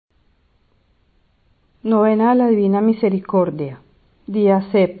Novena a la Divina Misericordia, día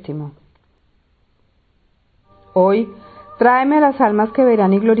 7. Hoy, tráeme a las almas que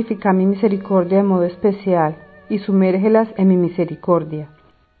verán y glorifican mi misericordia de modo especial, y sumérgelas en mi misericordia.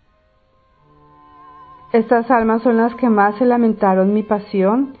 Estas almas son las que más se lamentaron mi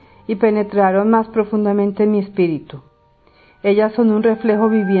pasión y penetraron más profundamente en mi espíritu. Ellas son un reflejo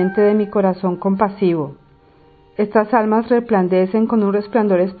viviente de mi corazón compasivo. Estas almas resplandecen con un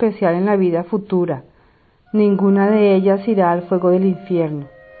resplandor especial en la vida futura. Ninguna de ellas irá al fuego del infierno.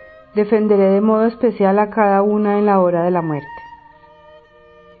 Defenderé de modo especial a cada una en la hora de la muerte.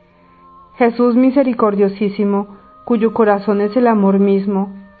 Jesús misericordiosísimo, cuyo corazón es el amor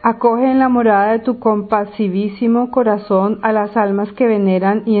mismo, acoge en la morada de tu compasivísimo corazón a las almas que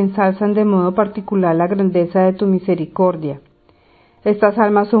veneran y ensalzan de modo particular la grandeza de tu misericordia. Estas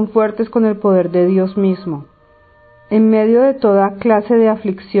almas son fuertes con el poder de Dios mismo. En medio de toda clase de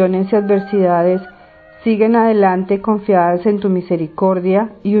aflicciones y adversidades, siguen adelante confiadas en tu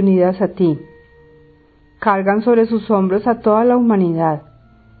misericordia y unidas a ti. Cargan sobre sus hombros a toda la humanidad.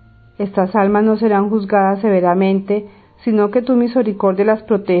 Estas almas no serán juzgadas severamente, sino que tu misericordia las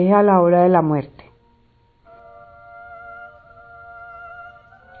protege a la hora de la muerte.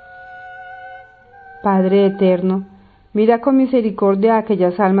 Padre eterno, mira con misericordia a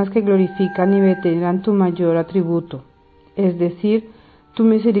aquellas almas que glorifican y veneran tu mayor atributo, es decir, tu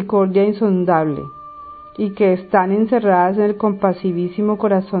misericordia insondable, y que están encerradas en el compasivísimo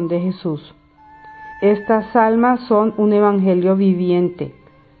corazón de Jesús. Estas almas son un evangelio viviente,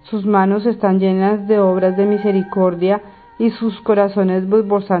 sus manos están llenas de obras de misericordia y sus corazones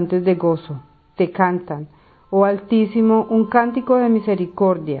desbordantes de gozo. Te cantan, oh Altísimo, un cántico de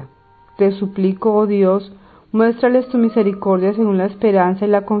misericordia. Te suplico, oh Dios, muéstrales tu misericordia según la esperanza y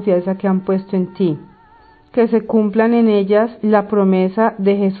la confianza que han puesto en ti. Que se cumplan en ellas la promesa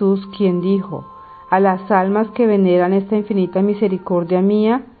de Jesús, quien dijo: a las almas que veneran esta infinita misericordia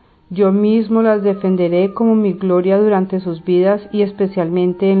mía, yo mismo las defenderé como mi gloria durante sus vidas y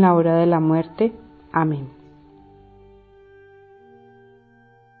especialmente en la hora de la muerte. Amén.